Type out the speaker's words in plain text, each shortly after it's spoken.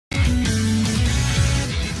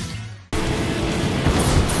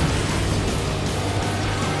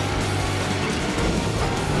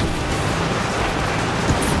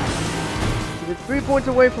points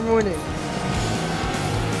away from winning.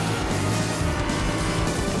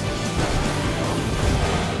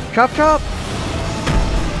 Chop chop!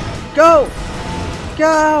 Go!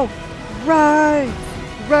 Go! Ride!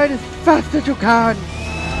 Ride as fast as you can!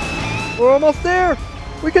 We're almost there!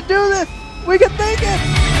 We can do this! We can take it!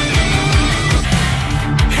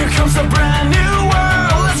 Here comes a brand new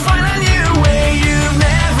world. Let's find a new way you've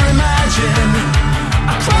never imagined.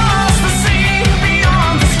 Across the sea,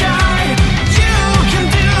 beyond the sky, you can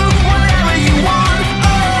do whatever you want.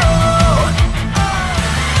 Oh,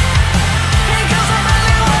 here comes a brand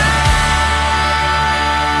new world.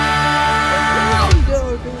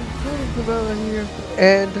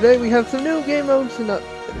 And today we have some new game modes and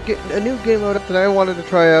a new game mode that I wanted to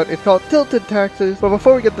try out. It's called Tilted Taxes. But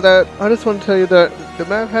before we get to that, I just want to tell you that the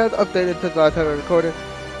map has updated since last time I recorded.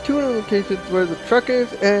 2 new locations where the truck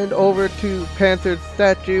is, and over to Panther's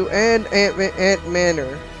statue and Ant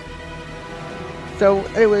Manor. So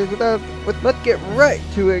anyways, let's get right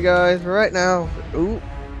to it, guys. Right now. Ooh,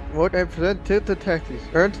 what I present Tilted Taxes.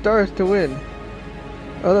 Earn stars to win.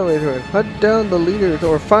 Other ways to win. Hunt down the leaders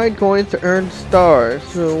or find coins to earn stars.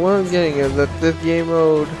 So what I'm getting is that this game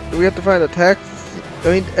mode, we have to find a tax.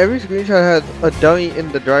 I mean, every screenshot has a dummy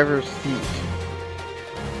in the driver's seat.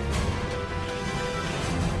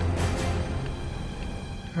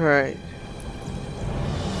 Alright.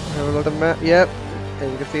 Have a look at the map. Yep.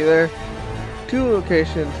 As you can see there, 2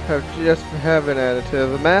 locations have been added to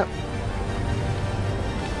the map.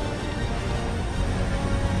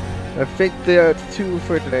 I think there are 2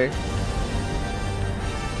 for today.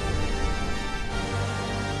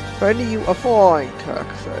 Finding you a flying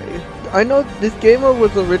taxi. I know this game mode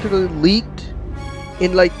was originally leaked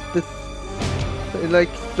in like the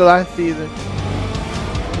last season.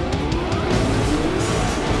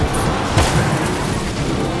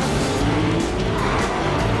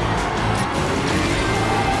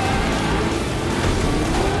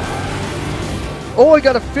 Oh, I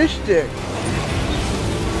got a fish stick.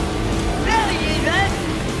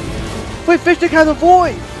 Wait, fish stick has a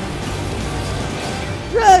voice.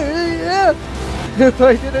 Yeah.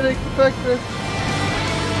 I didn't expect this.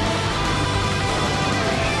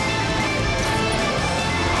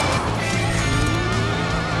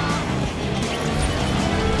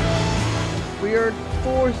 We earned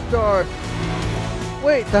 4 stars.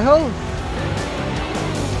 Wait, the hell?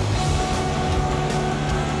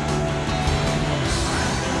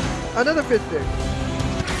 Another fish stick.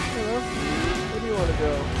 Hello? Where do you want to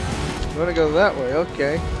go? You want to go that way?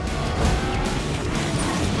 Okay.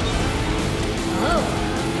 Oh.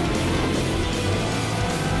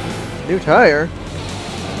 New tire?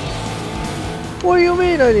 What do you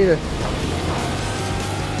mean I need it?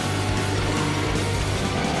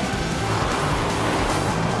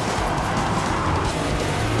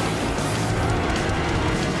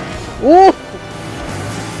 Whoa!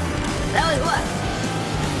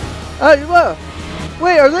 That was what?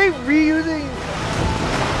 Wait, are they reusing?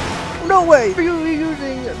 No way! Are you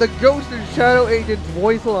reusing the Ghost and Shadow Agent's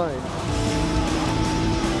voice line?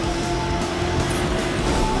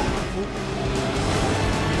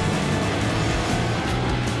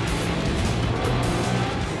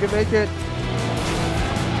 You can make it.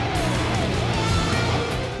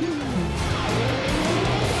 You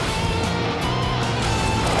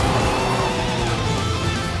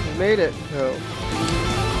made it, so.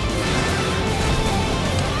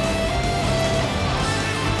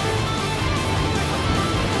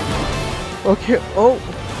 Okay, oh.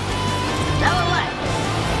 That was what?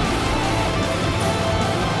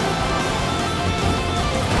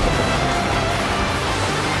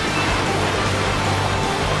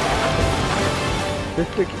 This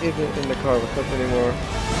stick isn't in the car with us anymore.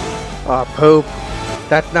 Ah, poop.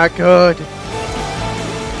 That's not good.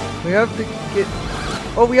 We have to get...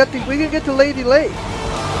 Oh, we can get to Lady Lake.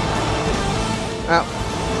 Ow.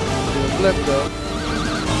 Do a flip though.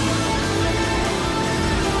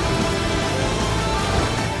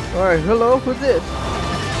 Alright, hello, who's this?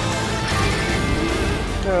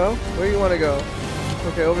 No, where do you want to go?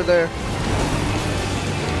 Okay, over there.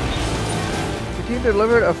 The team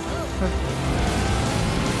delivered a...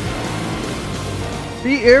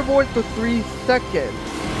 Be airborne for 3 seconds.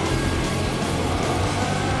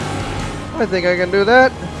 I think I can do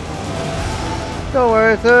that. Don't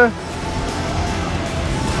worry, sir.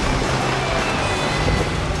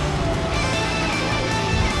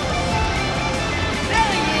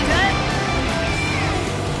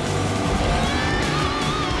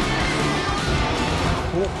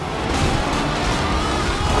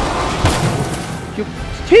 Your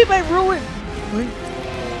teammate ruined! Wait.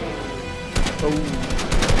 Oh.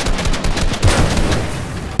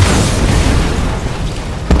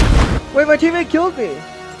 Wait, my teammate killed me!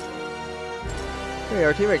 Hey,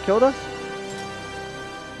 our teammate killed us?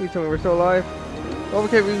 Please tell me we're still alive. Oh,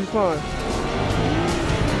 okay, we respawn.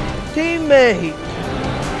 Teammate!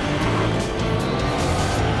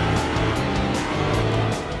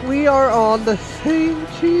 We are on the same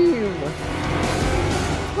team!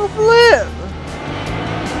 Oh, flip!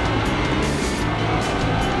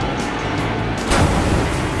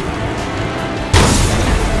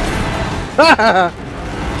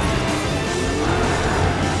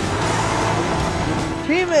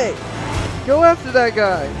 Teammate! Go after that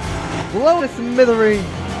guy! Blow the smithereens!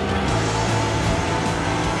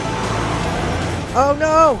 Oh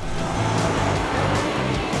no!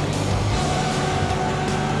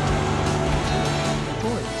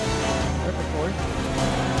 Point. That's a point.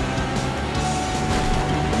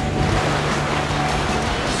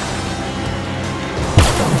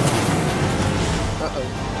 Uh-oh.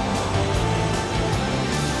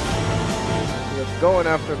 We're going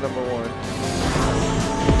after number one.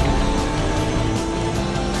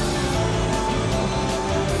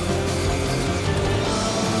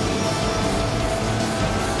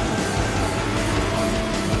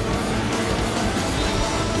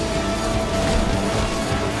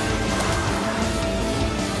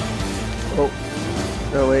 Oh.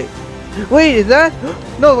 No, wait. Wait, is that?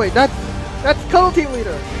 No, wait, that's Cuddle Team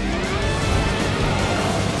Leader!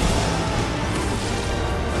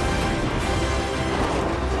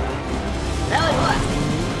 That was what?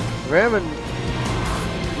 Ramen.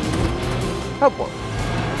 Habbo.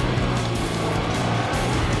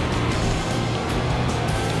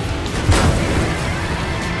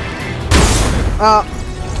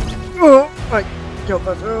 Oh, I killed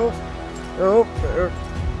myself. Oh,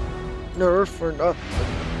 nerf for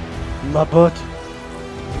nothing. My butt.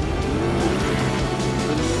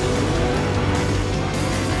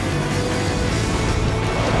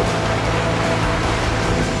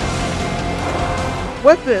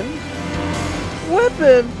 Weapon?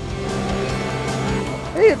 Weapon?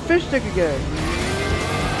 Hey, it's Fish Stick again.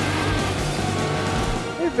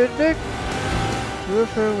 Hey, Fish Stick.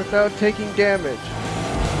 Move him without taking damage.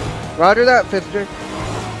 Roger that, Fish Stick.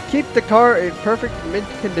 Keep the car in perfect mint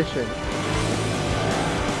condition.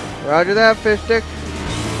 Roger that, Fish Stick.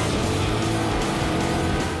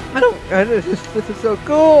 This is so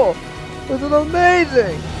cool. This is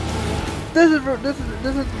amazing. This is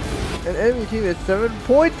an enemy team is 7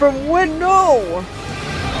 points from win. No.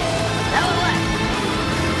 That was what?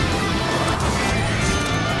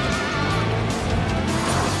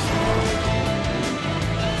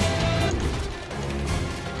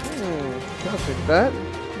 I'll fix that.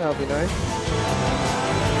 That'll be nice.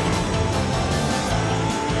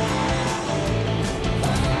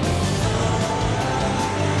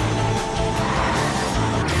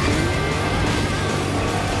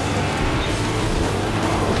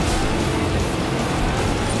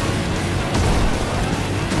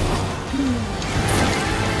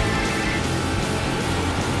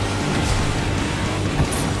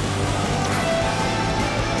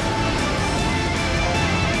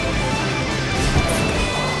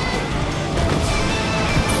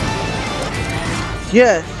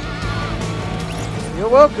 Yes! You're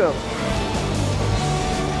welcome!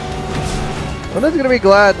 I'm just gonna be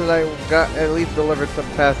glad that I got at least delivered some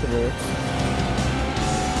passengers.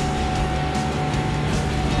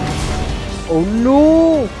 Oh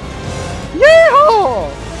no! Yeehaw!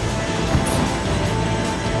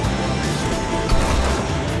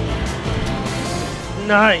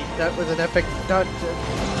 Nice! That was an epic stunt.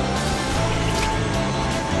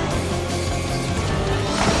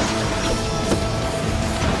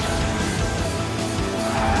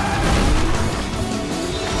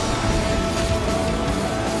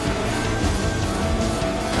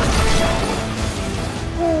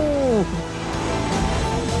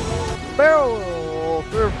 Barrel!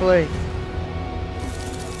 Third place.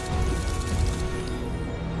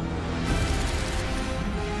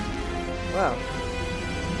 Wow.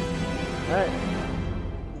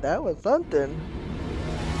 That was something.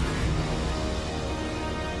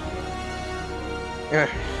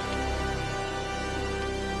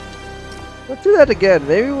 Let's do that again.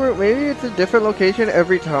 Maybe it's a different location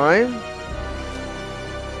every time.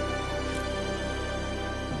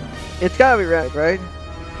 It's gotta be right?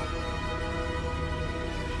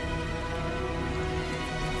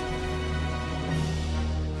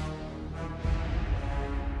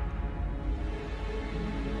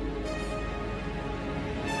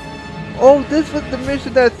 Oh, this was the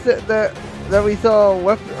mission that we saw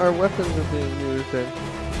our weapons were being used in.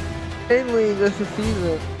 Mainly, this is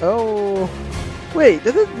season. Oh, wait,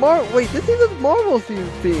 this is Marvel season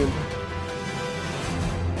theme.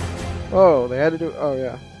 Oh, they had to do. Oh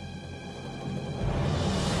yeah.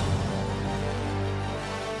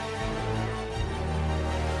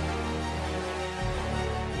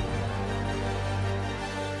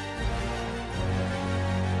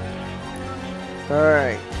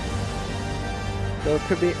 Alright. So it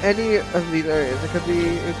could be any of these areas. It could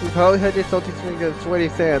be probably Hedges, Salty Springs, and Sweaty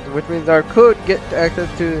Sands, which means I could get access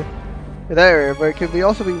to that area, but it could be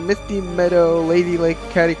also be Misty Meadow, Lady Lake,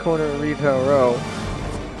 Catty Corner, and Retail Row.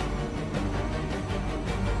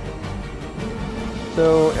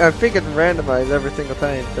 So I think it's randomized every single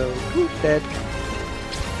time, so who's dead?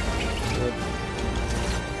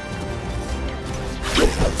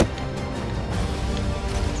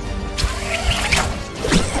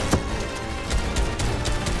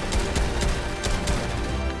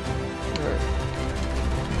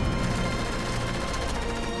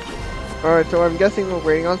 Alright, so I'm guessing we're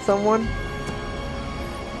waiting on someone.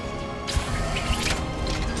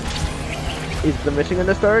 Is the mission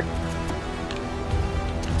gonna start?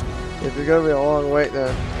 If it's gonna be a long wait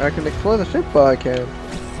then. I can explore the ship, but I can.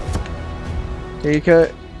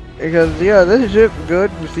 Because yeah, this ship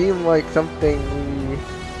could seem like something we...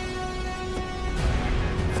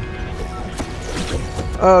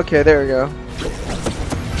 Okay, there we go.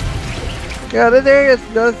 Yeah, this area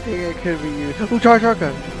does seem it could be used. Ooh, charge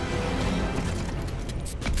shotgun!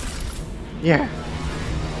 Yeah.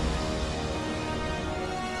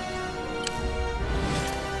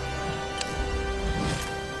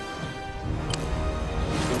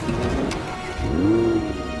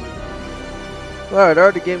 Wow, it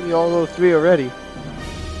already gave me all those three already.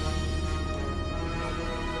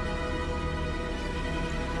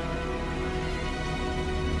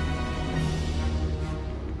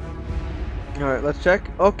 Alright, let's check.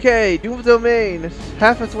 Okay, Doom Domain.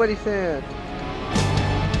 Half a Sweaty Sand.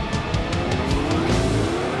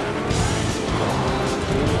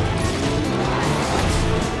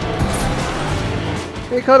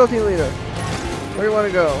 Hey, Cuddle Team Leader. Where do you want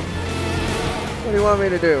to go? What do you want me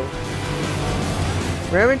to do?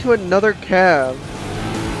 Ram into another cab.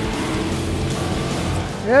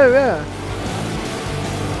 Yeah.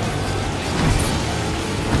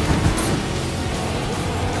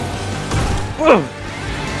 Boom!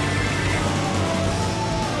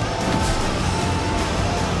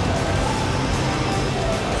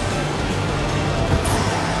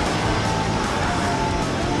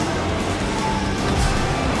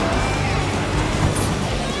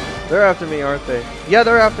 They're after me, aren't they? Yeah,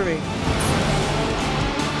 they're after me.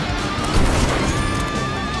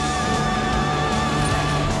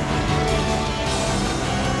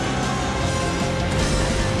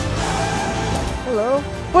 Hello?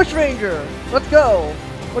 Bush Ranger! Let's go!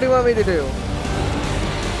 What do you want me to do?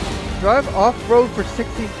 Drive off-road for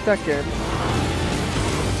 60 seconds.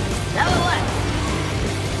 Double left.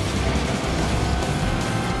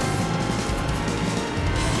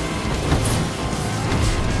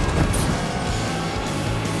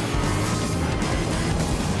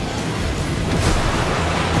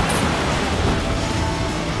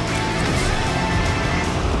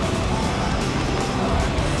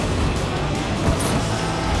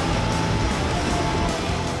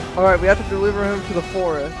 Alright, we have to deliver him to the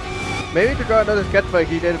forest. Maybe to draw another sketch like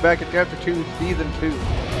he did back in Chapter 2, Season 2.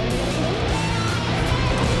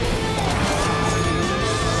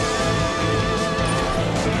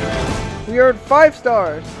 We earned 5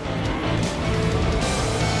 stars!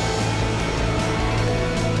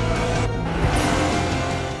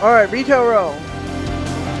 Alright, Retail Row.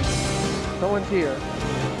 Someone's here.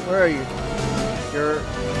 Where are you?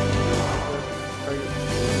 Are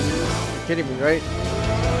you kidding me, right?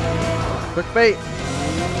 Quick bait!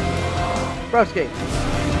 Broski!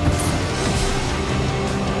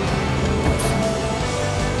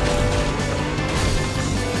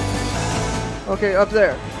 Okay, up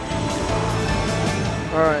there.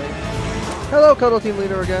 Alright. Hello, Cuddle Team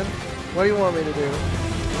Leader again. What do you want me to do?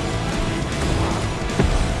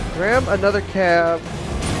 Ram another cab.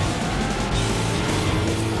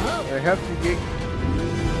 I have to get...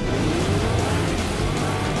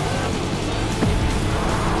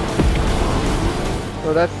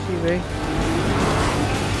 Oh, that's teammate.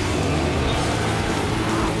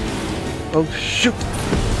 Oh, shoot!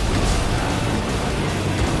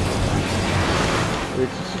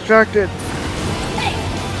 It's distracted.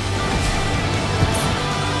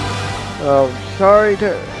 Oh, sorry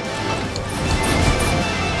to...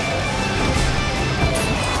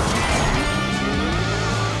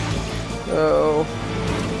 Oh,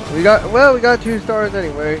 we got 2 stars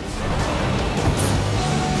anyway.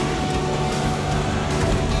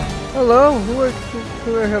 Hello, who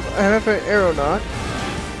I have an aeronaut.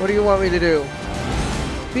 What do you want me to do?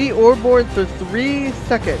 be airborne for 3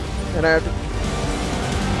 seconds. And I have to...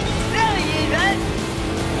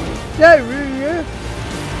 Yeah, yeah.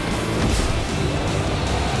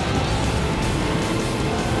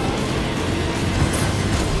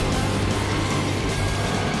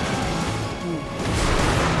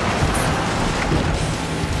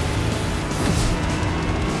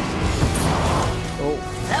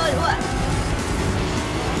 That was what?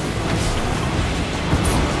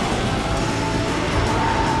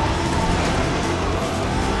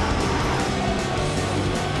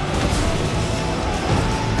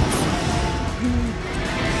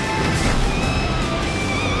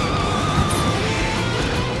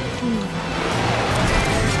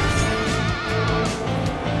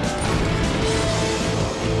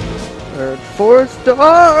 Third, 4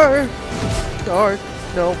 star! Start.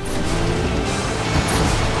 No.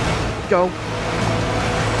 Go.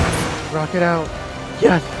 Rock it out.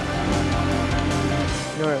 Yes!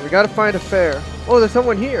 Alright, we gotta find a fare. Oh, there's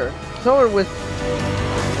someone here. Someone with...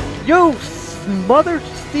 Yo! Mother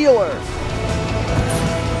Stealer!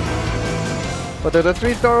 But there's a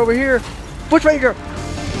 3-star over here. Bushranger!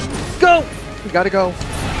 Go! We gotta go.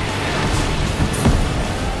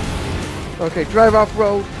 Okay, drive off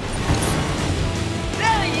road.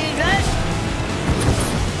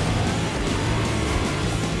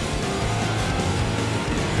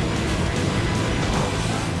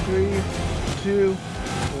 Three, 2,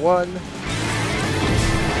 1.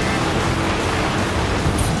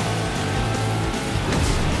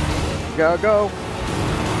 Gotta go.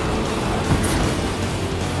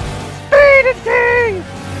 Speed is king!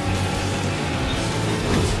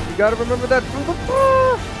 You gotta remember that from the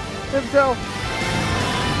boss himself.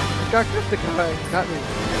 Got just the guy, not me.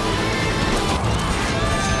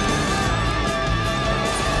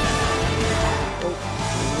 Oh,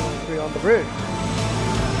 we're on the bridge.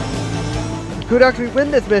 We could actually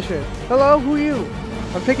win this mission. Hello, who are you?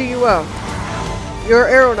 I'm picking you up. You're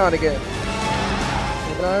an aeronaut again.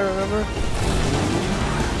 Did I remember?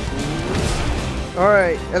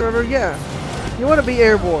 Alright, and remember, yeah. You want to be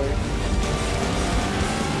airborne.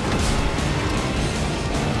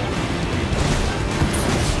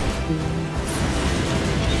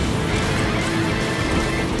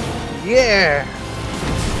 Yeah!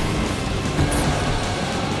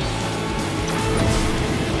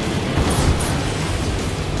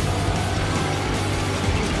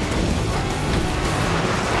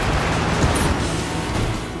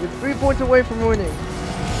 You're 3 points away from winning.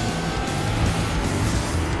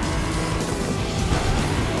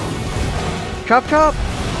 Chop chop!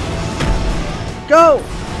 Go!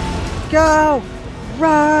 Go!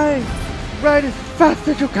 Ride! Ride as fast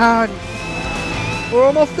as you can! We're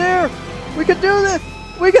almost there! We can do this!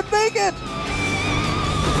 We can make it!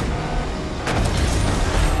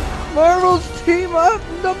 Marvel's Team Up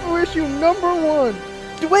issue number 1!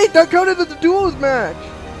 Wait, that counted as a duos match!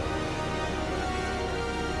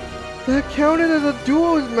 That counted as a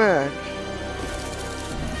duos match!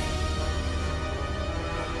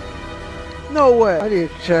 No way! I need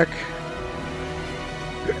to check.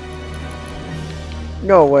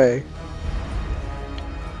 No way.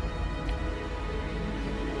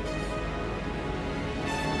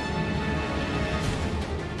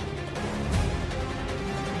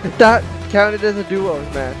 That counted as a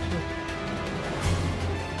duos match.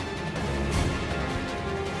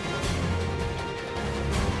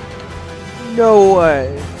 No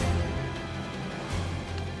way.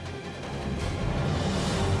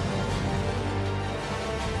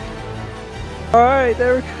 Alright,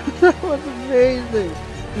 there we go. That was amazing.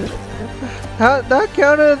 That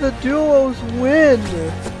counted as a duos win.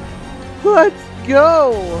 Let's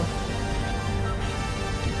go.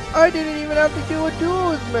 I didn't even have to do a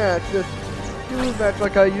duos match. This duos match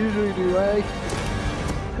like I usually do.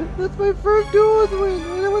 That's my first duos win,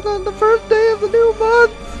 and it was on the first day of the new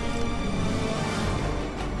month.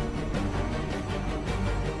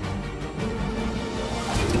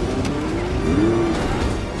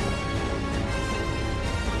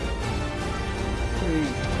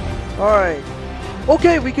 Alright.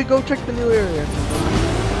 Okay, we could go check the new area.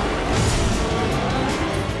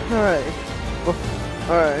 Alright.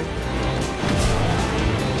 Alright.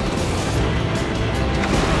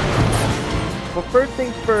 Well, first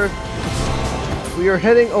things first, we are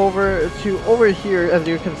heading over here, as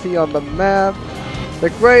you can see on the map. The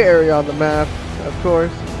gray area on the map, of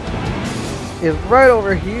course, is right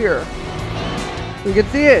over here. You can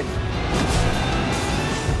see it.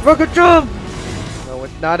 Rocket jump! No,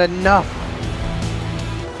 it's not enough.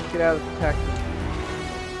 Let's get out of the taxi.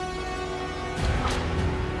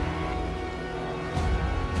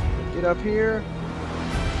 Get up here.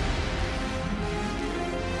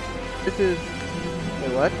 This is...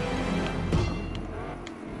 Wait, what?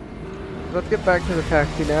 Let's get back to the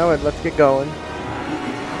taxi now and let's get going.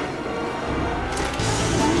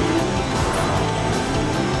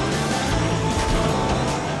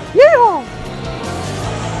 Yeah!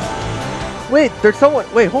 Wait, there's someone...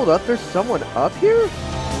 Wait, hold up. There's someone up here?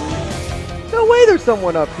 No way there's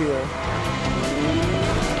someone up here.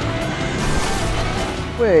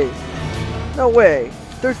 Wait. No way.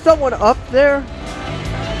 There's someone up there?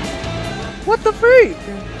 What the freak?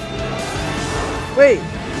 Wait.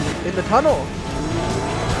 In the tunnel.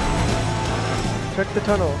 Check the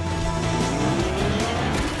tunnel.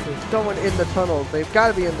 There's someone in the tunnel. They've got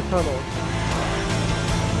to be in the tunnel.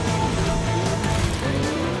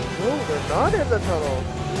 No, they're not in the tunnel.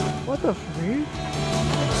 What the freak?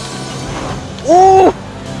 Oh!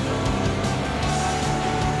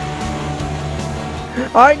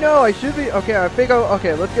 I know, I should be. Okay, I think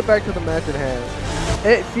okay, let's get back to the match at hand.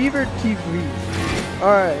 Fever TV.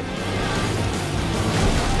 Alright.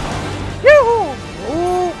 Yoo-hoo!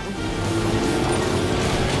 Oh!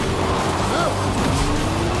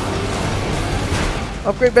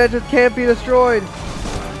 Upgrade badges can't be destroyed.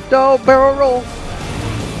 No, barrel roll.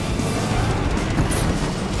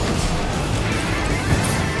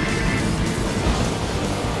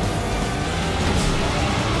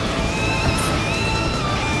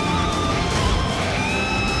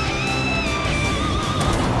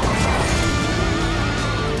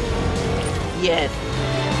 Yes.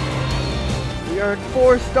 We earned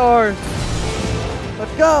 4 stars.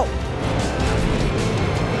 Let's go.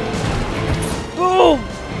 Boom.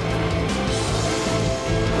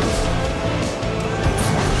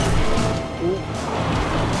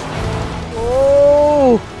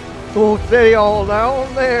 Oh. Oh, stay all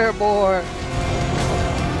down there, boy.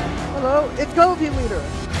 Hello, it's Gold Team Leader.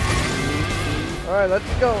 Alright,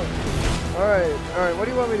 let's go. Alright, what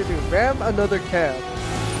do you want me to do? Ram another cab.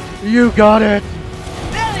 You got it!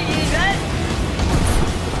 Really, you got it?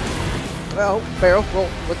 Well, barrel roll.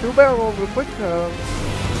 Let's do a barrel roll real quick.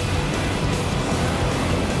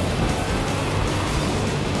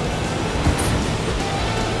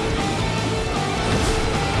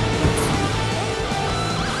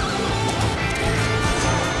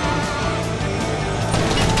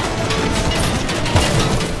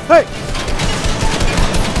 Hey!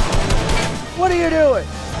 What are you doing?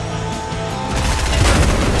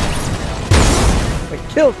 I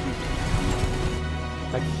killed you.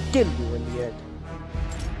 I killed you in the end.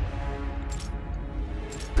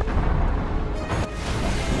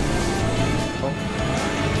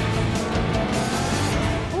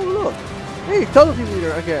 Oh look! Hey, Television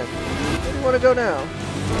Leader again. Where do you want to go now?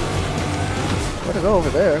 I want to go over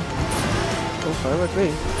there. Oh, fine with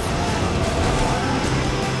me.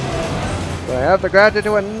 But I have to grab it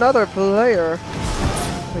to another player.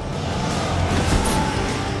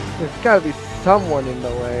 There's gotta be someone in the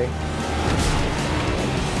way.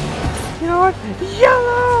 You know what?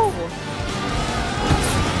 Yellow!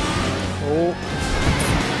 Oh.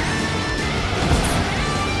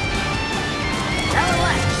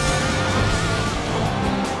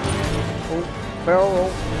 Oh, barrel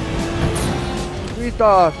roll. 3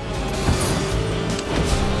 stars.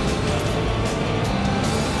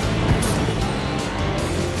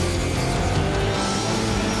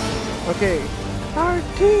 Okay. Our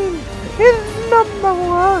team is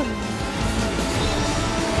 #1.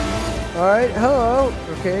 Alright, hello.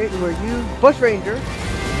 Okay, who are you? Bush Ranger.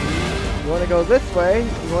 You want to go this way.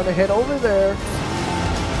 You want to head over there.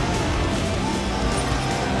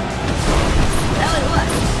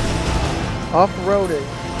 Off-roading.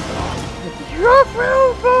 You're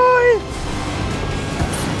off-road, boys!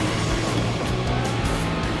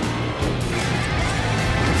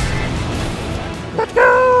 Let's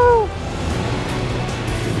go!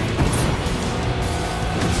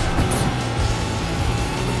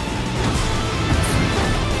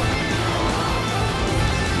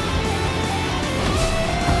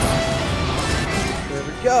 There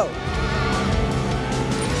we go.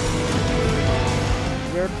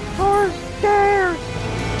 Your door's stairs.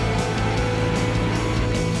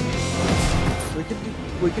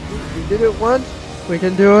 We did it once. We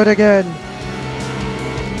can do it again.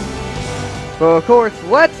 Well, of course,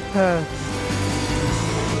 let's pass.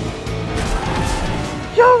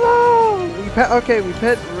 YOLO! Okay, we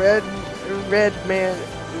pet Red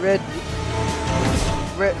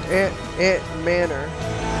Ant Manor.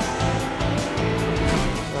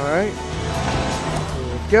 Alright.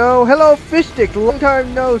 Here we go. Hello, Fish Stick. Long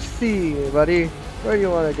time no see, buddy. Where do you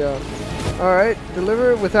want to go? Alright,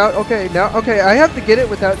 deliver it without... Okay, now... Okay, I have to get it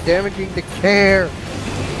without damaging the care.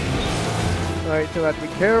 Alright, so I have to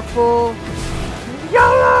be careful.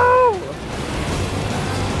 YOLO!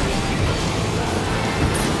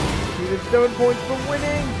 7 points for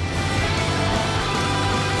winning.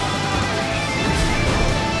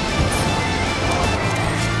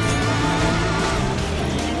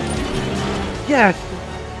 Yes!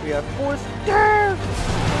 We have 4 stars!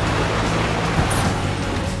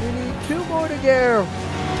 We need 2 more to go.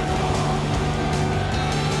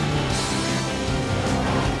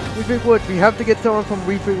 Reaping Woods. We have to get someone from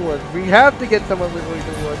Reaping Woods. We have to get someone from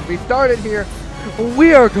Reaping Woods. We started here.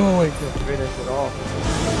 We are going to finish it off.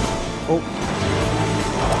 Oh.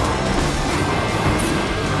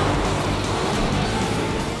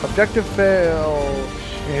 Objective fail.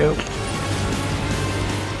 Shoot.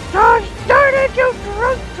 Don't start it, you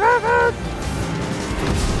drunk Travis!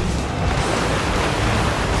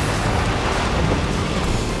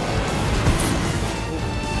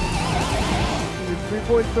 3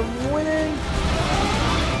 points from winning.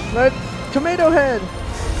 Let's Tomato Head.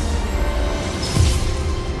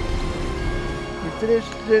 We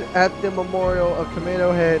finished it at the memorial of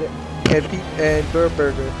Tomato Head and Burr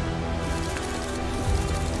Burger.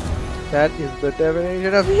 That is the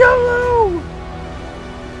definition of YOLO!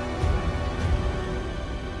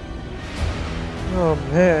 Oh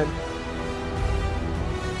man.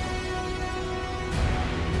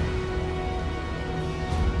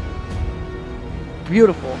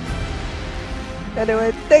 Beautiful.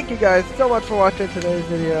 Anyway, thank you guys so much for watching today's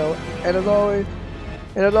video. And as always,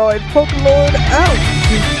 PokeLord out!